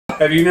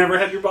Have you never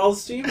had your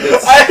balls steamed?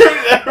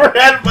 I've never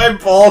had my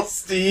balls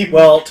steamed.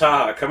 Well,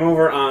 Taha, come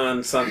over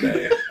on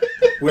Sunday.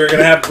 We're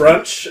gonna have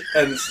brunch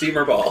and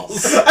steamer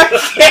balls.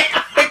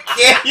 I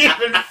can't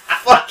even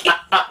fucking...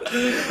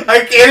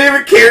 I can't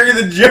even carry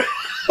the joke.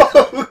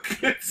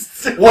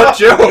 What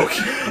joke?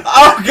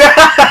 Oh,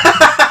 God.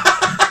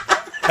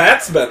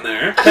 Pat's been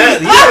there. Pat,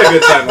 you had a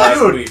good time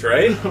last week,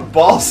 right?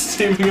 Ball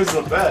steaming is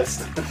the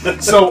best.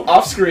 So,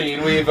 off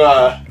screen, we've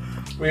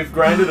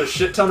grinded a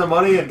shit ton of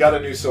money and got a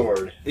new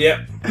sword.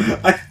 Yep.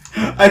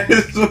 I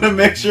just want to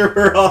make sure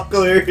we're all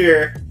clear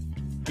here.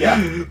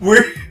 Yeah.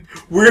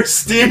 We're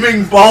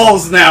steaming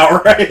balls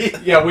now, right?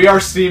 Yeah, we are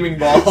steaming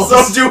balls.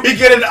 So do we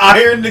get an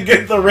iron to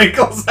get the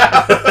wrinkles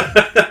out?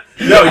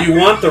 No, you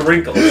want the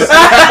wrinkles.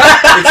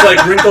 It's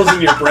like wrinkles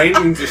in your brain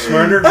means you're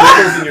smarter.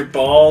 Wrinkles in your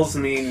balls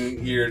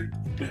mean you're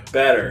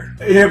better.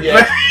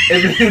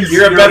 It means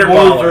you're a better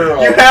baller.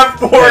 virile. You have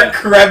more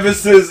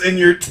crevices in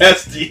your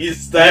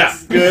testes.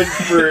 That's good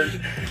for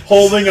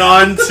holding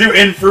on to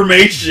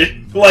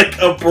information like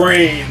a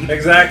brain.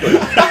 Exactly.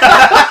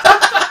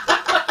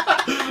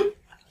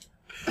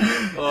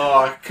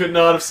 Oh, I could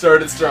not have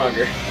started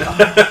stronger.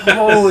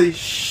 Holy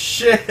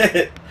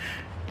shit.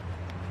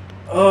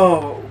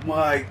 Oh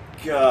my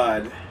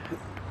god.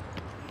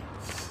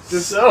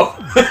 So,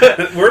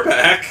 we're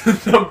back.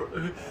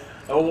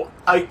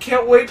 I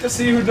can't wait to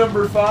see who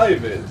number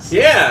 5 is.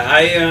 Yeah,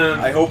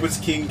 I hope it's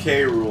King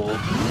K. Rool.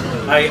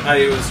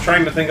 I was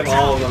trying to think of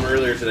all of them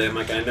earlier today. I'm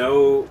like, I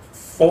know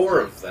 4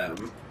 of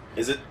them.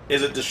 Is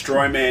it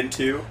Destroy Man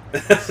 2?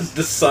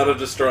 The son of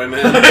Destroy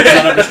Man.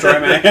 Son of Destroy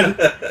Man.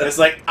 It's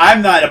like,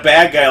 I'm not a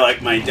bad guy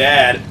like my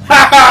dad.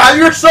 Haha,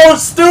 you're so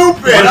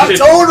stupid! I'm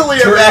totally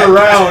a bad Turn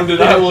around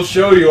and I will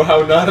show you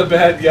how not a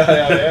bad guy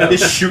I am. He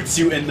shoots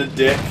you in the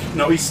dick.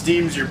 No, he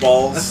steams your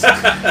balls.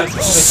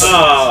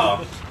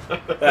 Oh,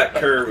 that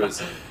curve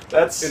is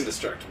That's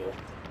indestructible.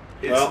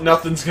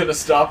 nothing's gonna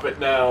stop it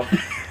now.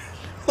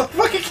 I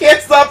fucking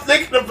can't stop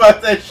thinking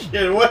about that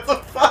shit. What the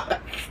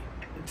fuck?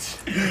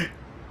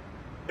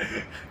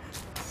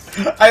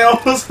 I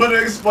almost want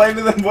to explain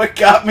to them what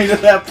got me to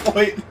that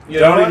point. You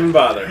don't even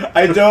bother.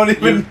 I don't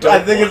even. don't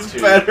I think want it's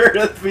to. better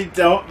if we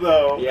don't,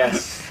 though.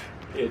 Yes,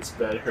 it's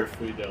better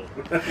if we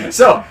don't.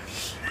 So,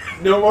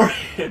 no more.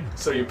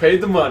 So you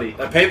paid the money.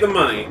 I paid the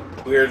money.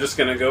 We were just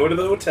gonna go to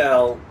the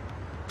hotel,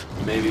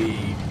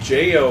 maybe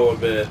J.O. a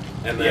bit,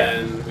 and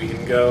then we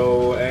can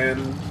go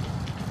and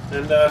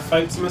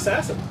fight some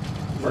assassin.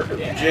 Murder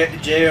them.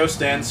 J.O.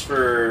 stands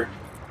for.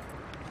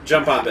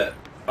 Jump on bit.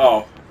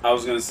 Oh, I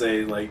was gonna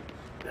say like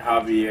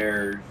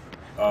Javier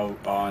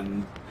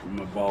on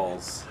my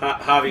balls.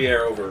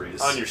 Javier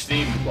ovaries. On your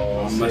steamed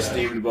balls. On my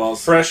steamed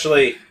balls.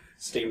 Freshly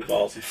steamed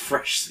balls.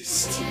 Freshly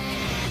steamed.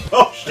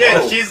 Oh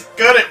shit, she's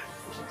good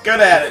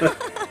at it.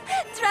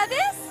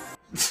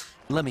 Travis?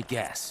 Let me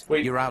guess.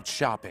 Wait. You're out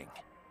shopping.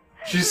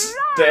 She's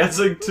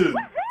dancing to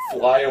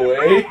Fly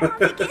Away.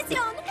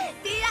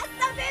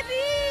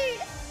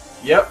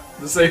 Yep,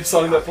 the same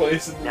song that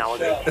plays in the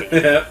show.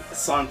 The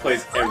song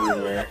plays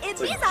everywhere. It's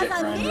like Jet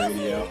Grind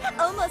Radio.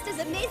 Almost as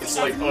amazing It's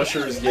like as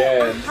Usher's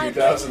Yeah in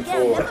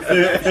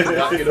 2004.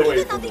 Not get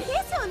away from it.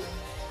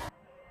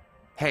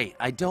 Hey,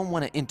 I don't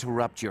want to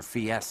interrupt your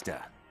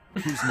fiesta.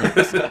 Who's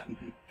next?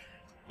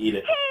 Eat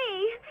it.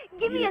 Hey,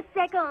 give me a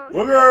second.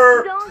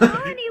 Booger! Don't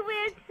go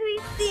anywhere,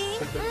 sweet thing.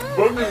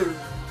 Booger.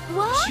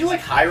 What? Is she like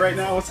high right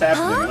now? What's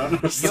happening? I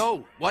don't know.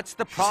 Yo, what's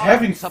the problem?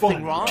 having Something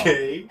fun, wrong?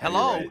 Okay.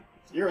 Hello?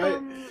 You're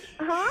right.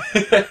 Huh?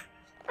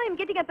 I'm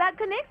getting a bad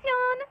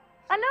connection.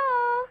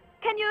 Hello?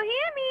 Can you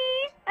hear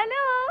me?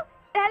 Hello?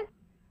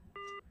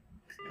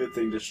 Good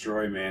thing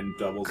Destroy Man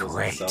doubles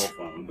Great. as a cell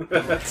phone.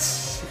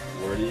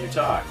 Where do you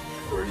talk?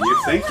 Where do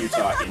you think you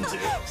talk into?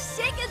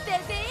 Shake it,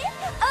 baby!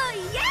 Oh,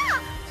 yeah!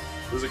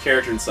 There's a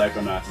character in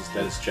Psychonauts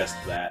that is just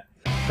that.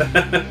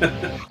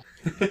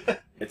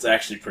 It's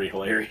actually pretty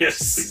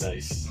hilarious.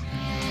 Nice.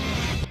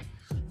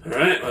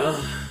 Alright,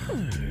 well,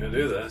 we're gonna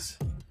do this.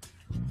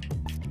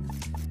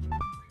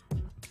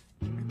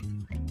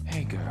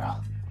 Hey,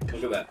 girl.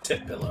 Look at that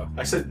tit pillow.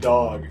 I said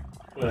dog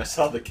when I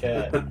saw the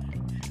cat.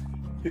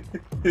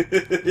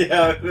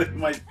 Yeah,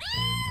 my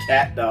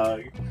cat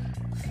dog.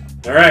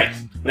 Alright,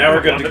 now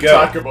we're good to go.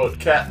 Talk about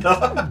cat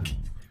dog.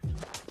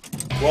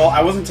 Well,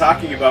 I wasn't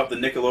talking about the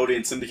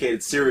Nickelodeon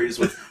syndicated series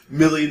with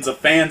millions of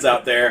fans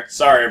out there.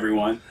 Sorry,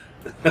 everyone.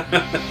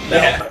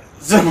 Yeah.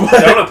 So,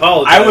 Don't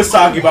apologize. I was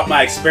talking about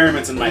my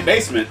experiments in my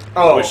basement,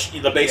 which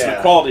the basement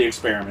yeah. quality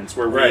experiments,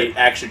 where we Right.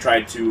 actually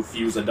tried to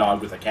fuse a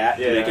dog with a cat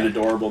to make an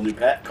adorable new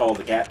pet called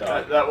the cat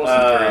dog. That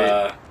wasn't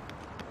great.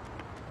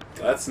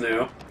 That's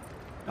new.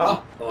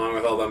 Oh. Along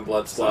with all them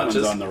blood Someone's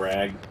splotches. on the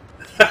rag.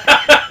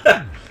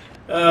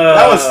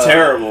 That was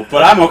terrible,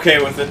 but I'm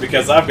okay with it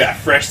because I've got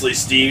freshly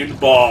steamed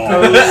balls.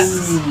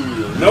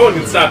 No one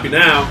can stop you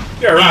now.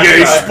 You're a rock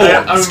EA star. Sports.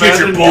 I'm Let's get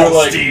your imagining balls you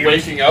like steamed.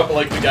 waking up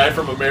like the guy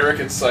from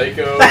American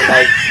Psycho,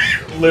 like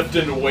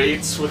lifting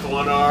weights with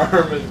one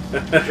arm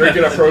and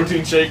drinking a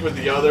protein shake with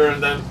the other,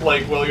 and then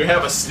like, well, you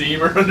have a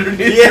steamer underneath.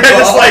 Yeah, your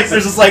just balls. like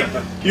there's just like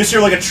you just hear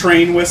like a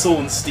train whistle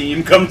and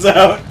steam comes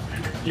out.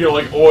 You're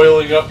like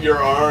oiling up your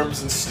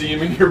arms and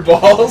steaming your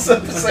balls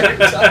at the same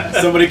time.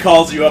 Somebody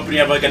calls you up and you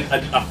have like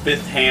a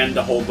fifth hand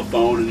to hold the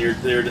phone, and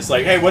they're just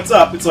like, "Hey, what's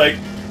up?" It's like,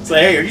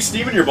 "Hey, are you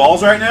steaming your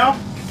balls right now?"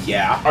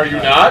 Yeah. Are you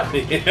not?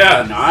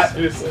 Yeah, Not?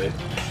 seriously.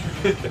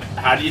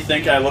 How do you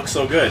think I look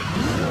so good?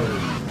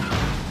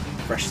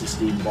 Freshly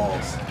steamed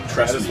balls. I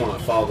Trust just me. want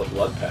to follow the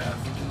blood path.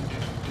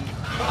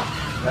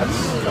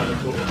 That's kind of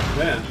cool.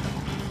 Yeah.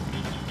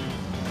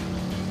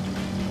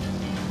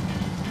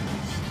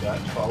 Is that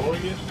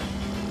following it?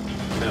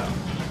 No.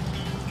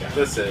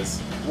 This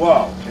is.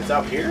 Whoa, it's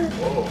out here?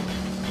 Whoa.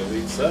 I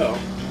believe so.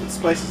 This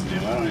place is new.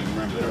 I don't even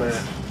remember Wait a this.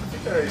 minute. I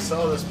think I already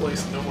saw this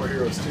place in No More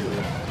Heroes 2.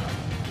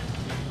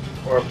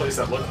 Or a place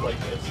that looked like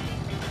this.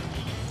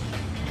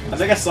 I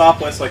think I saw a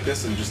place like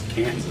this in just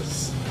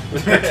Kansas.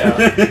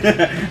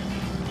 Yeah.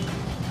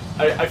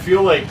 I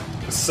feel like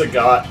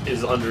Sagat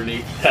is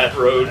underneath that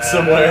road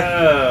somewhere.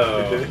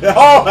 Oh.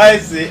 Oh, I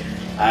see.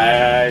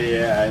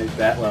 Yeah,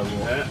 that level.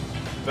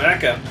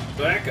 Back up.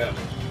 Back up.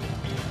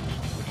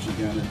 What you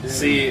gonna do?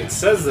 See, it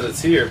says that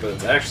it's here, but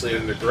it's actually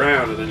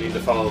underground, and I need to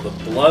follow the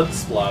blood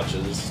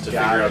splotches to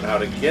Got figure it. out how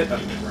to get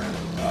underground.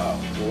 Oh,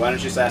 well, why don't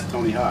you just ask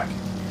Tony Hawk?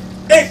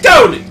 Hey,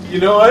 Tony! You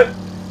know what?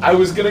 I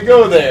was gonna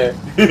go there,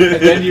 and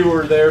then you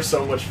were there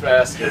so much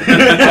faster.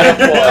 I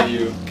applaud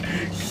you.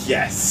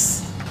 Yes.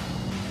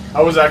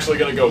 I was actually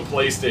gonna go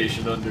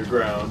PlayStation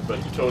Underground, but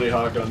Tony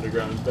Hawk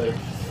Underground is better.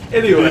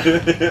 Anyway,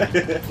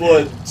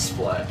 blood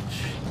splash.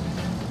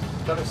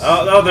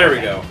 Oh, there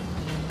we go.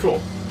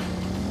 Cool.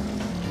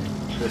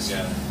 This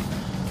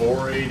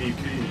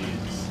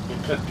 480p's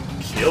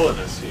killing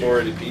us here.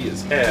 480p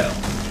is hell.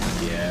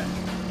 Yeah.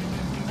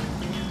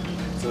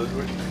 So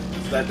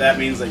that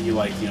means that you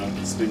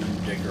spin your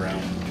dick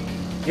around,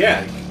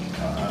 Yeah.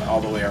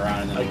 all the way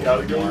around, and then I a little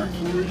gotta bit go more.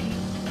 for it.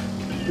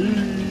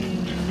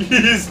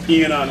 He's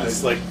peeing on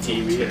his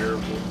TV.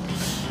 Terrible.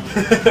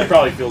 He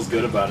probably feels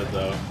good about it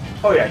though.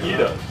 Oh yeah, he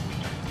does.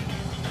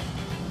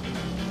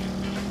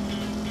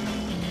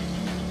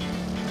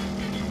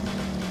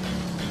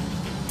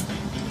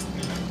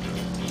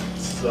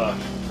 It's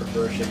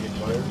refreshing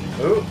environment.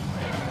 Ooh.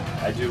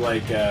 I do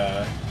like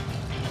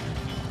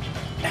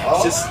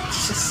Oh. it's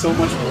just so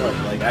much blood.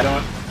 Like I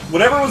don't.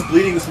 Whatever was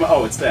bleeding this.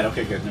 Oh, it's dead.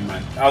 Okay, good. Never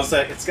mind. I was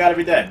like, it's got to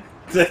be dead.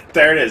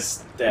 There it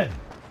is. Dead.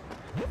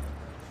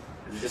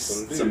 It's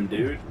just some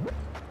dude.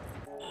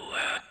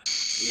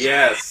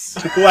 Yes.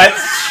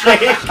 Let's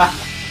shake.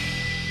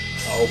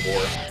 Oh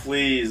boy.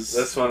 Please.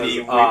 This one is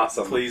be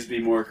awesome. Please be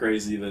more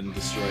crazy than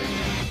destroying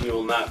me. You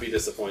will not be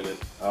disappointed.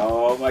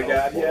 Oh my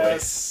god, boy.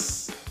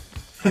 yes.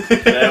 I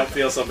don't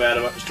feel so bad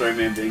about Destroy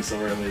Man being so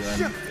early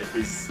then. If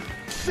he's...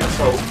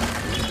 So,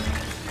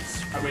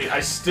 I mean,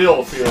 I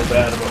still feel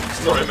bad about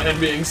Destroy Man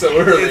being so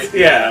early.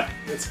 Yeah,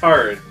 it's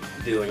hard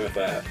dealing with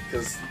that.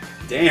 Because,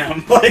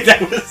 damn, like that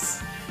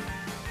was...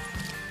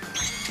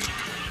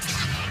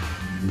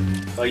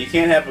 Like, you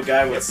can't have a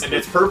guy with... And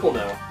it's purple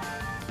now.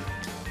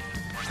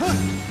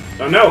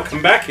 Oh no,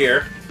 come back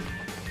here.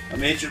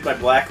 I'm injured by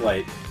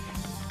blacklight.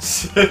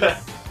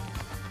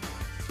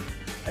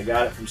 I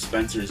got it from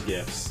Spencer's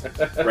Gifts.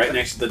 Right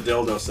next to the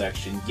dildo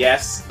section.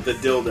 Yes, the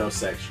dildo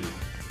section.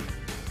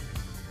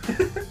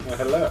 Oh,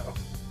 hello.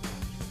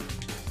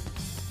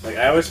 Like,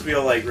 I always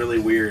feel, like, really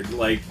weird.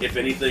 Like, if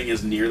anything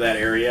is near that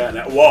area... And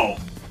whoa!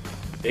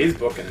 He's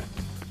booking it.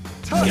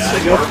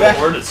 Gotta go back.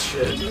 Hornet's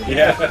shit.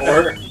 Yeah,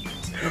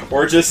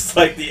 or just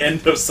like the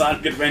end of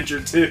Sonic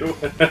Adventure 2.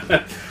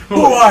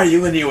 Who are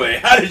you anyway?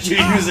 How did you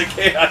use a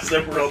Chaos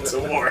Emerald to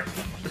warp?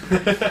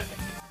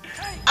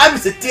 I'm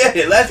the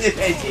dear last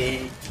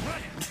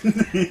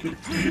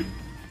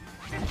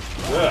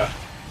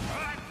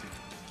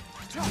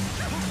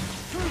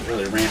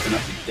Really ramping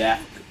up the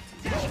death.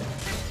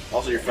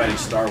 Also, you're fighting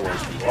Star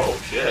Wars people.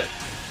 Oh shit.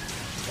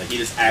 Like, he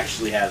just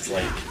actually has,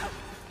 like,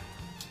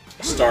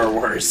 a Star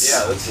Wars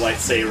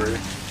lightsaber.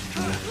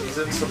 He's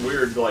in some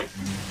weird, like,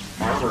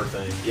 armor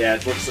thing. Yeah,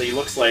 it looks like he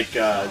looks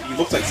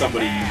like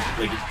somebody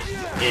like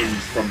in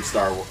from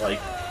Star Wars, like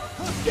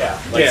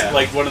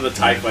like one of the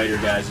TIE fighter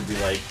guys would be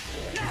like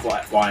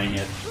flying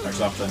it or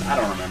something. I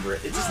don't remember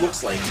it. It just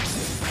looks like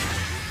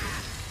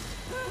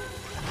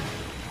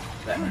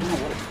that. I don't know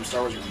what it from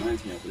Star Wars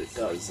reminds me of, but it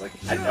does. Like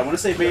I want to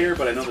say Vader,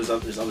 but I know there's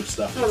other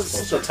stuff. Oh, that's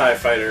it's closer. the TIE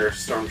fighter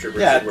stormtroopers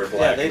Yeah, that wear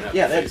black they and have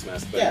yeah the they face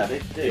mask, but they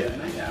did.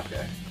 Yeah,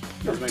 okay.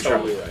 You're Let's make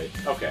totally sure. right.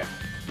 Okay.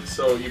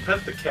 So you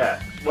pet the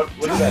cat. What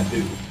did that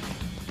do?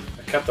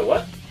 I cut the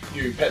what?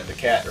 You pet the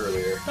cat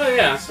earlier. Oh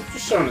yeah, so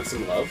just showing it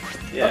some love.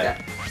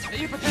 Yeah.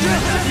 You know,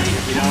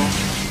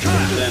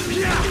 then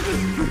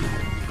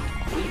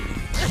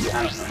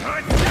I don't know.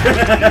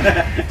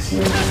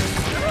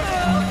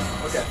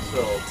 Okay,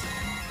 so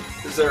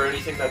is there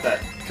anything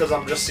that because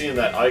I'm just seeing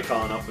that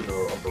icon up in the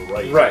upper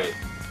right. Right.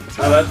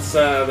 Oh,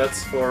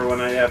 that's for when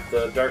I have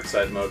the dark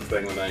side mode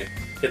thing when I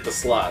hit the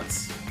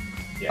slots.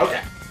 Yeah.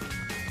 Okay.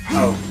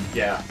 Oh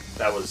yeah,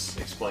 that was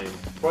explained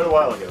quite a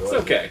while ago. It's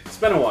okay. It's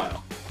been a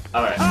while.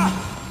 All right.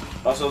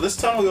 Also, this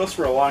tunnel goes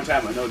for a long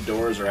time. I know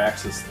doors or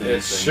access things.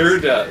 It sure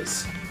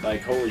does.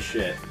 Like, holy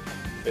shit.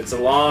 It's a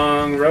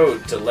long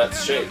road to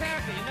Let's Shake.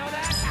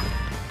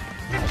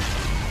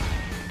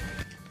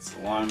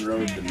 Long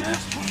road to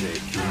Master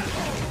Shake.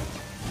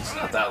 It's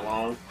not that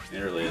long. It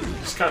really isn't.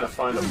 Just kind of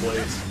find a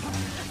place.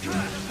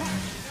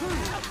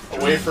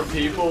 Away from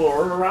people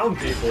or around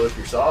people if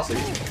you're saucy.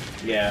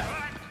 Yeah.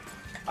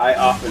 I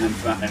often am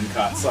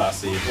caught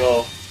saucy.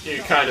 Well,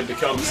 you kind of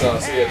become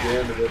saucy at the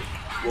end of it.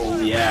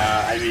 Well,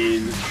 yeah, I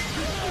mean...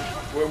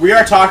 We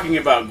are talking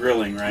about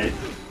grilling, right?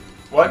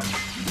 What?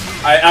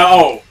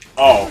 Oh.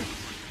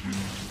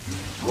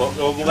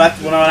 Well, that's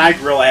when I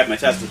grill, I have my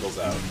testicles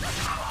out.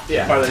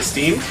 Yeah. Are they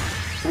steamed?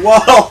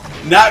 Well,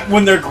 not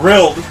when they're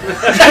grilled.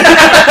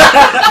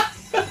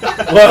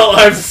 Well,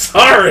 I'm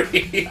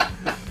sorry.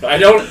 I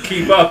don't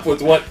keep up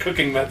with what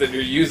cooking method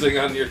you're using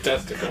on your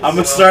testicles.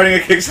 I'm starting a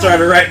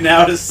Kickstarter right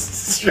now to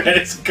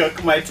try to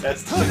cook my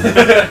testicles.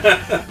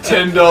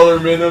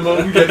 $10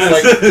 minimum gets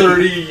like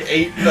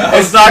 38,000.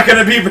 It's not going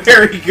to be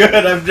very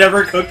good. I've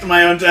never cooked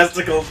my own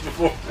testicles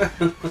before.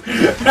 So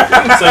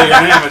you're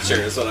an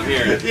amateur, is what I'm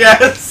hearing.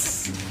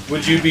 Yes.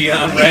 Would you be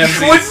on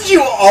Ramsay's? Wouldn't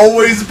you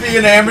always be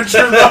an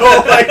amateur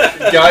though? Like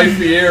Guy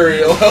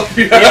Fieri will help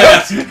you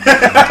yeah.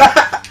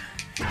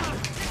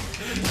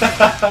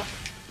 out.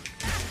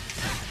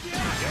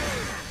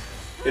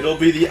 It'll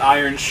be the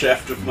Iron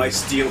Chef of my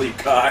steely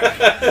cock.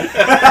 That's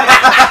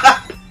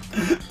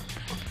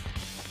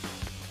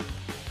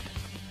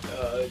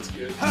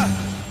good.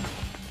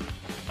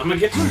 I'm gonna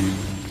get you.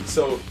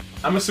 So,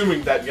 I'm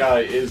assuming that guy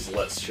is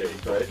Let's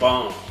Shake, right?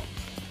 Bomb.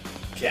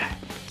 Yeah.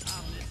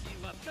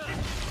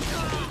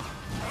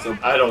 So,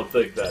 I don't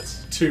think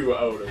that's too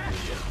out of the...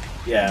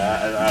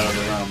 Yeah, out of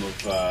the realm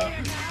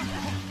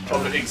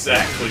of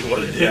exactly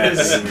what it yeah,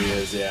 is. who he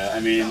is, yeah. I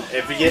mean,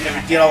 if we get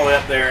all the way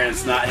up there and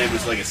it's not him,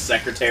 it's like a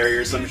secretary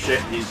or some shit,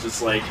 and he's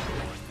just like...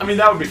 I mean,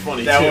 that would be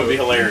funny, that too. would be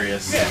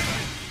hilarious. Yeah.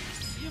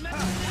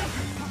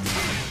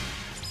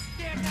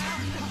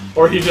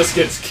 Or he just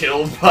gets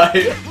killed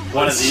by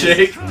One of Let's these.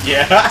 Shake.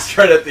 Yeah. It's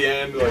right at the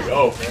end, like,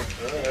 oh,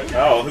 alright.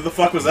 Oh, who the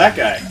fuck was that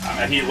guy?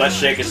 And he Let's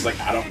Shake is just like,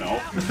 I don't know.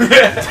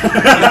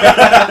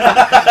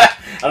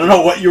 I don't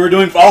know what you were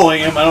doing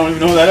following him. I don't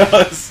even know who that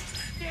was.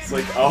 It's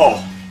like,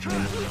 oh.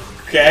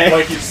 Okay.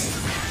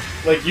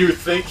 Like you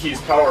think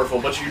he's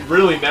powerful, but you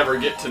really never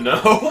get to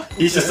know.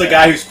 He's just a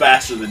guy who's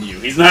faster than you.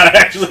 He's not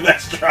actually that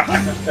strong.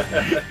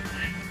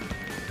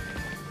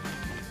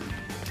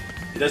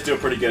 He does do a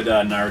pretty good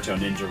Naruto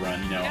ninja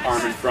run, you know,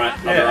 arm in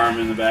front, other arm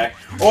in the back,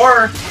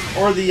 or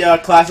the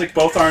classic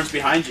both arms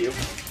behind you.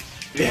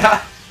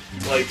 Yeah,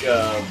 like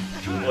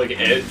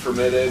Ed from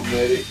Ed, Edd n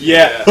Eddy.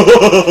 Yeah.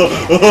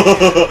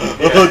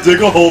 Yeah.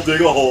 Dig a hole,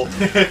 dig a hole.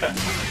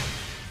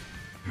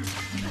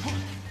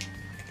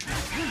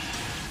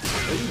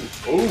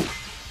 Ooh.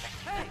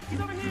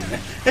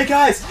 Hey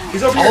guys,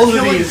 he's over here All of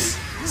killing these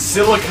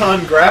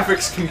silicon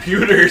graphics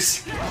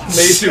computers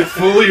made to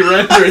fully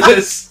render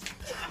this.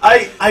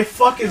 I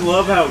fucking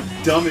love how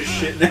dumb as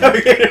shit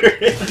Navigator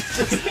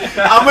is.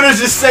 I'm gonna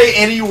just say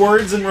any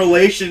words in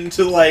relation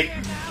to, like,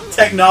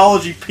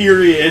 technology,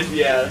 period.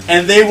 Yeah.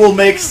 And they will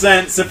make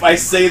sense if I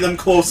say them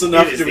close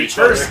enough It is to the each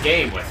other. first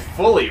game with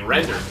fully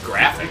rendered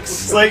graphics.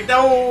 It's like,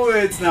 no,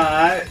 it's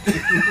not.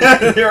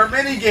 There are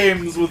many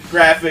games with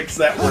graphics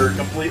that were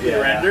completely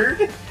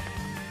rendered.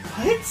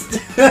 What?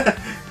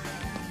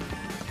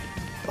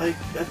 Like,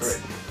 that's...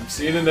 Right. I'm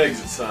seeing an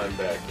exit sign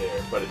back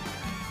there, but it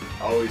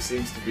always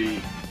seems to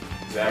be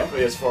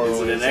exactly as far away. Is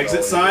it an as exit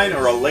always sign is.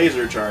 or a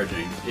laser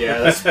charging? Yeah,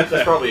 that's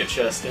probably a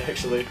chest,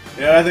 actually.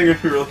 Yeah, I think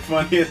it'd be really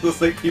funny. It's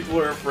just like people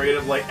are afraid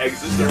of like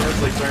exit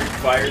doors, like starting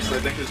fires, so I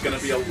think there's gonna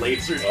be a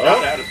laser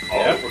shot out of it.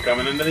 Yeah, we're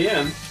coming into the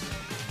end.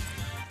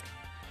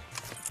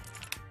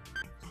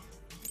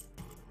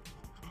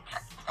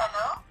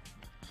 Hello?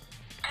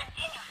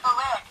 Continue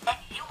forward and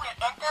you will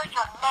enter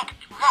your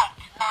next ranked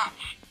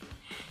match.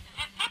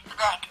 The fifth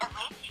rank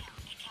awaits you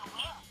if you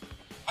win,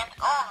 and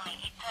only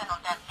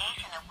eternal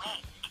damnation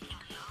awaits if you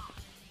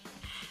lose.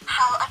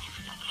 How are you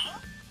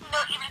feeling? No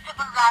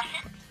irritable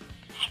rashes?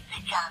 Hit the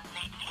jam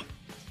lately?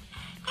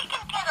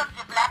 Taking care of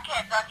the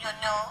blackheads on your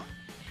nose?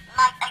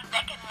 Might I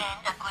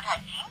recommend a good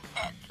hygiene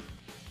set?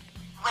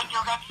 When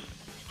you're ready,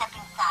 step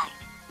inside.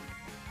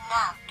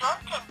 Now, don't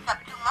tense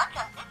up too much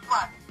on this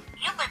one.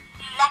 You've been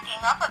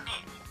slacking up a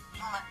bit.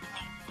 You must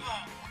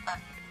maintain a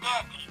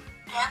steady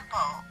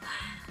tempo.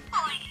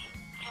 Please,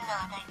 you know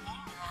what I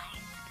mean, right?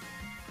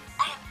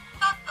 I am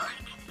so sorry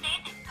to say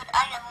this, but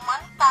I am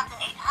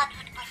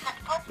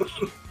 1,800%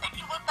 positive that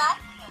you will pass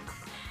him.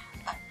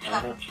 But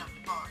trust your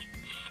voice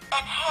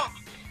and head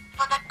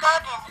for the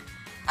Garden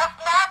of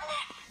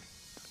Madness.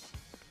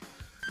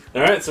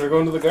 Alright, so we're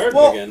going to the garden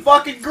Well, again.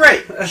 fucking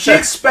great. She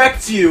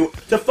expects you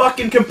to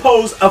fucking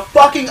compose a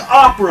fucking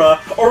opera,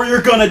 or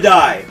you're gonna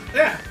die.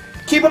 Yeah.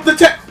 Keep up the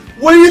tempo.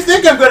 What do you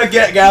think I'm gonna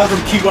gather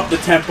from keep up the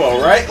tempo,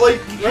 right? Like,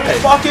 Right.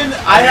 fucking,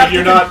 I have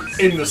You're to. not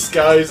in the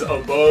skies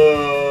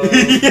above.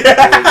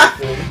 Yeah.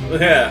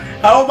 Yeah.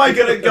 How am I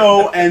gonna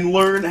go and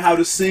learn how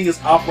to sing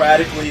as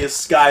operatically as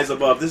Skies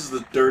Above? This is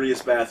the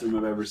dirtiest bathroom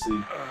I've ever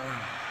seen.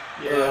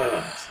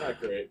 Yeah, it's not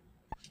great.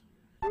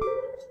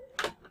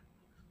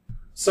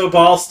 So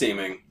ball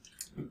steaming.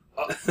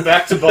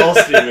 Back to ball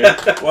steaming.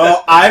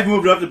 Well, I've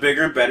moved up to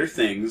bigger and better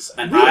things,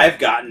 and I've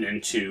gotten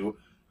into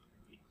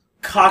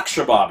cock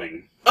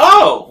shabobbing.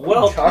 Oh,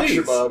 well, Cock please.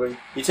 shabobbing.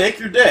 You take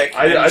your dick.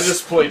 I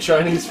just play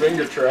Chinese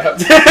finger trap.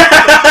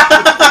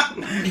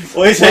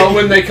 Well, you take- Well,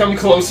 when they come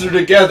closer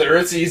together,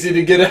 it's easy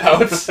to get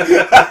out.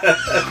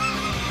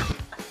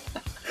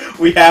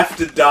 We have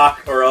to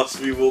dock, or else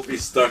we will be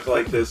stuck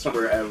like this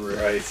forever.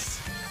 Christ.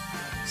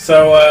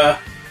 So,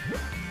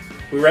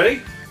 we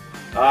ready?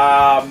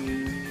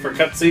 For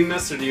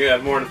cutscene-ness, or do you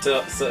have more to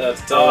tell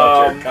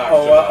about your cock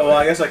well,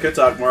 I guess I could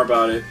talk more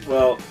about it.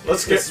 Well,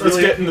 Let's it's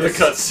get into the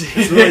it's- cutscene.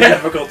 It's a really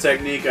difficult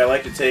technique. I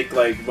like to take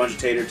like a bunch of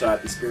tater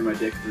tot and spear my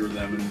dick through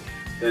them, and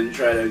then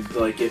try to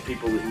like get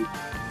people to eat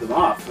them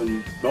off.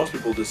 And most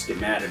people just get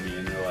mad at me,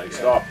 and they're like,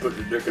 "Stop putting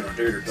your dick in a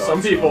tater tot."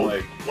 Some So people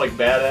I'm like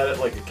bad at it,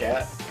 like a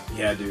cat.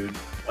 yeah, dude.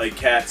 Like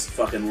cats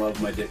fucking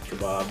love my dick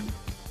kebab.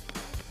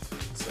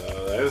 So,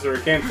 there's where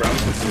it came from.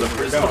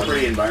 It's a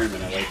pretty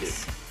environment. I like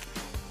it.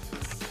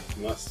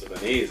 Must have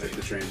been easy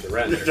The train to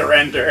render. To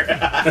render.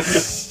 What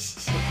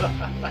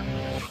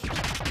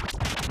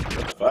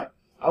the fuck?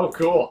 Oh,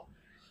 cool.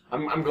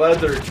 I'm glad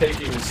they're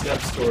taking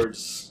steps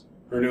towards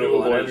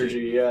renewable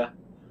energy. Yeah.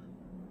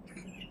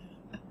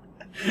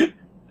 Here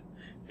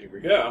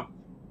we go.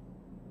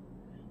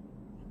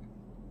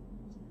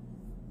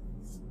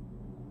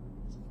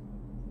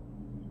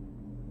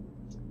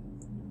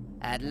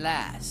 At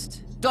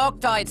last.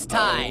 Doctor, it's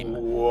time.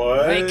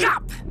 What? Wake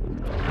up!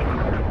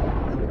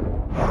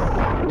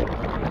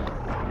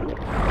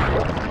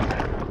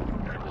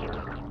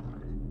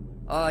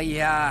 Oh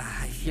yeah,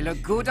 I feel a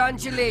good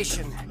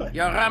undulation.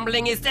 Your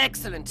rumbling is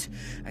excellent.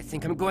 I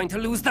think I'm going to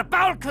lose the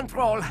bowel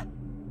control.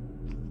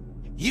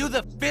 You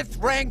the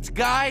 5th-ranked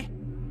guy?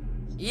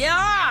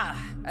 Yeah,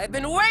 I've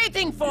been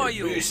waiting for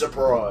you. Be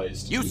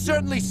surprised. You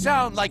certainly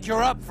sound like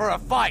you're up for a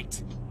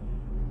fight.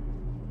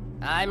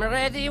 I'm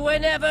ready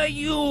whenever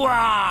you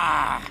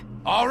are.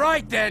 All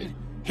right then,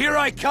 here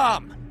I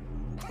come.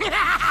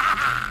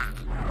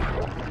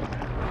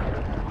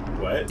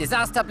 What?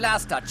 Disaster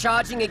blaster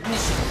charging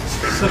ignition.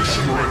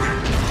 Ignition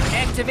ready.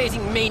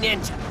 Activating main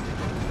engine.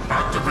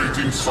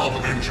 Activating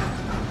sub-engine.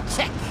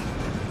 Check.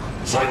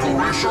 Cycle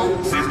ratio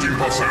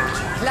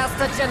 15%.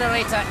 Cluster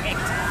generator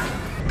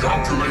active.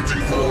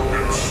 Calculating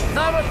coordinates.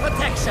 Thermal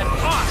protection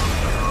on.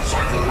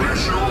 Cycle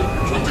ratio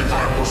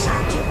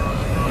 25%.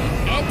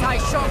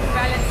 Anti-shock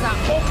balancer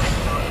open.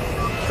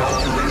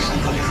 Calculation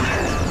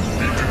complete.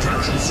 Leak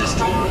detection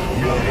system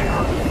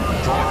normal.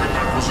 Target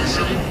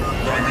acquisition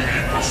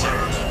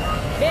 98%.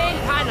 Main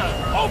panel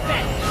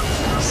open.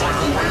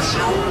 Cycle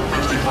ratio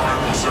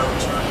 55%.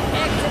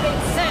 Activate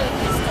cell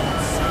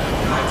pistols.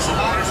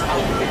 Maximize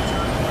output.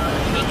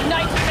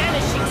 Ignite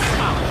vanishing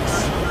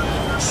sparks.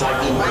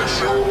 Cycle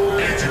ratio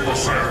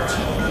 80%.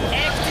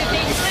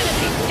 Activate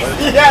energy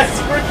pistol. Yes,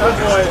 we're good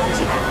boy.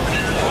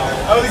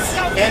 I was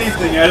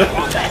anything out of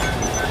that.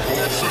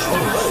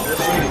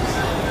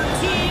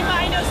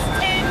 T-minus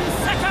 10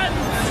 seconds.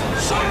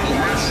 Cycle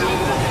ratio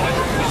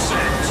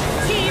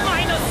 100%.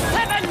 T-minus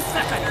 7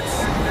 seconds.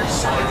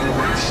 Cycle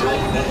ratio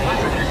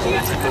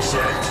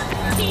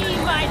 140%.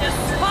 T-minus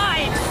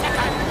 5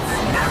 seconds.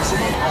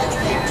 Maximum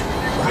output.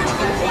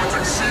 Critical point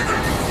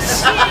exceeded.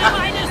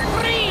 T-minus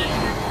 3,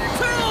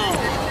 2,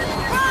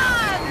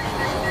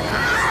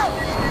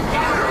 1.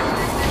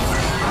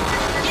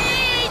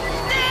 Eat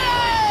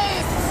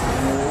this!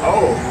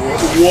 Oh.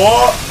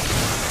 What?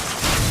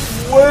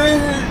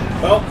 What?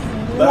 Well,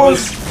 that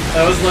was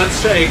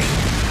Let's Shake.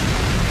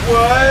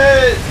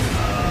 What?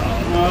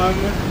 What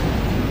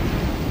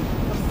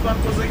the fuck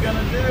was it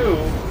gonna do?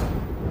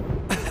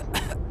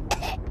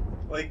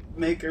 Like,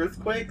 make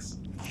earthquakes?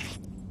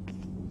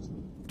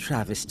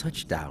 Travis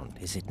touchdown,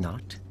 is it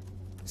not?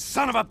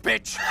 Son of a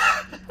bitch!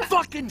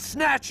 Fucking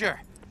snatcher!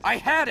 I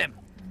had him!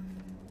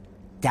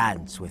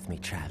 Dance with me,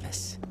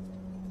 Travis.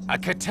 A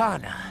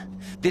katana.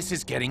 This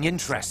is getting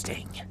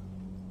interesting.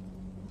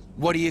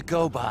 What do you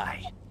go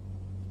by?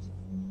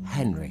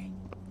 Henry.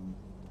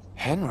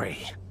 Henry?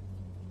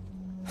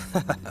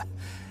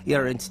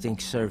 Your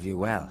instincts serve you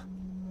well.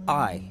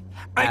 I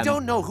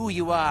don't know who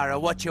you are or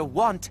what you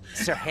want,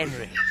 Sir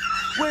Henry.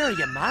 Where are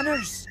your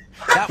manners?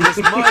 That was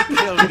my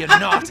kill, you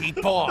naughty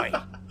boy!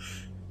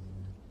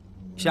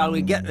 Shall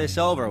we get this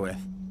over with?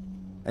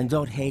 And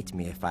don't hate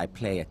me if I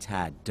play a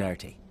tad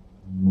dirty.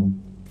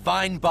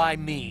 Fine by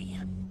me.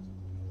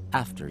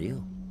 After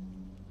you.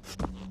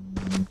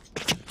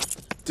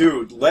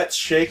 Dude, Let's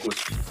Shake was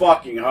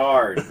fucking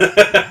hard.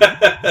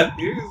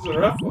 Here's a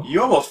rough one.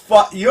 You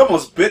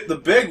almost bit the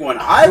big one.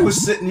 I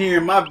was sitting here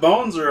and my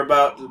bones are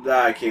about to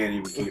die. I can't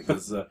even keep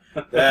this. That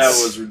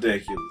was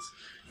ridiculous.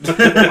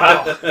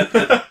 Wow.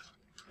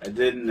 I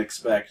didn't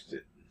expect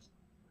it.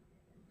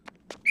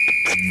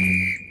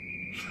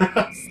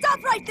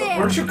 Stop right there!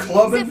 Weren't you The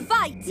clubbing?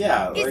 fight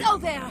Yeah, is like-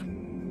 over!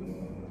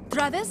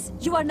 Travis,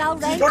 you are now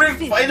You ranked don't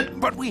even 5th. fight it.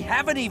 But we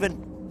haven't even...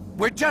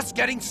 We're just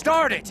getting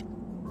started!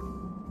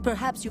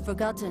 Perhaps you've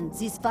forgotten,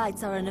 these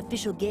fights are an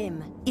official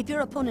game. If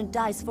your opponent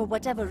dies for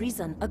whatever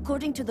reason,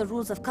 according to the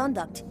rules of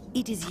conduct,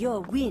 it is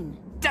your win.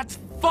 That's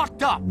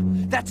fucked up.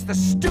 That's the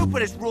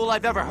stupidest rule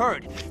I've ever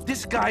heard.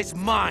 This guy's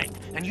mine,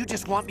 and you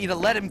just want me to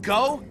let him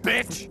go,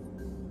 bitch?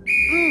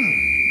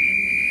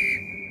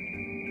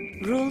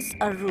 Rules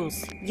are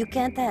rules. You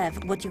can't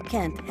have what you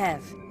can't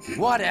have.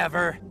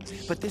 Whatever.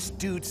 But this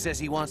dude says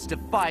he wants to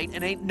fight,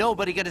 and ain't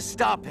nobody gonna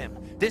stop him.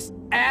 This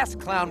ass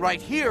clown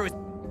right here is...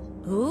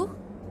 Who?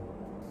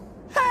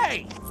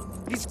 Hey!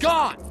 He's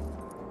gone!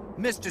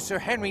 Mr. Sir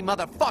Henry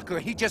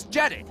motherfucker, he just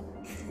jetted.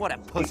 What a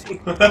pussy.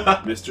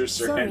 Mr.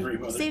 Sir Sorry,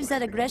 Henry. save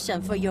that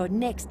aggression for your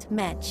next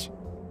match.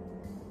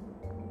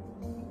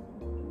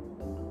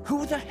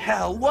 Who the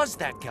hell was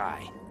that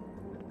guy?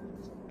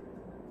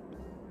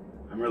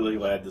 I'm really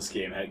glad this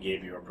game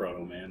gave you a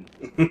Proto Man.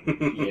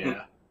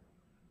 Yeah.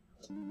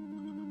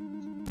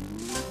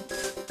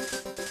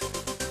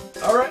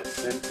 All right.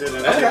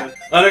 Okay.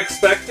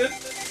 Unexpected.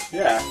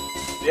 Yeah.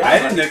 I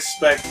didn't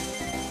expect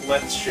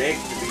Let's Shake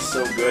to be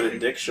so good at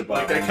Dick Shabbat.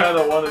 Like, I kind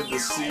of wanted to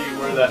see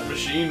where that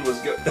machine was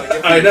going.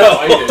 Like, I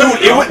know.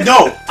 Dude, it would...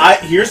 No!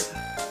 Here's...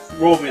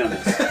 Roll me on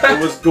this. It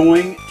was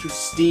going to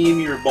steam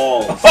your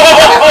balls.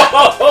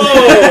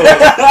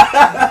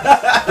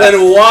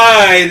 Then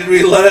why did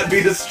we let it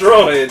be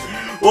destroyed?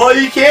 Well,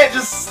 you can't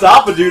just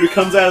stop a dude who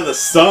comes out of the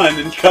sun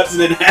and cuts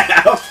it in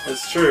half.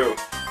 That's true.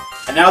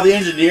 And now the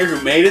engineer who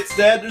made it's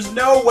dead, there's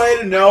no way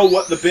to know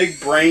what the big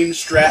brain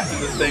strap to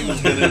the thing was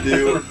going to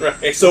do.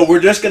 Right. So we're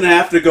just going to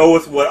have to go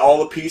with what all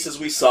the pieces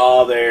we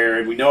saw there.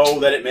 And we know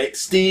that it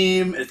makes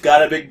steam. It's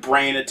got a big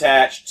brain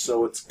attached,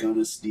 so it's going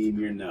to steam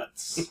your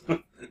nuts.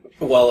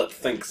 While it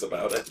thinks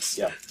about it.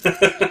 Yep.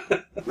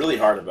 Really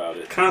hard about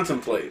it.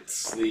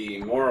 Contemplates the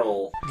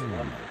moral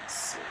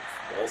dilemmas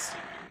of ball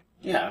steaming.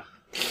 Yeah.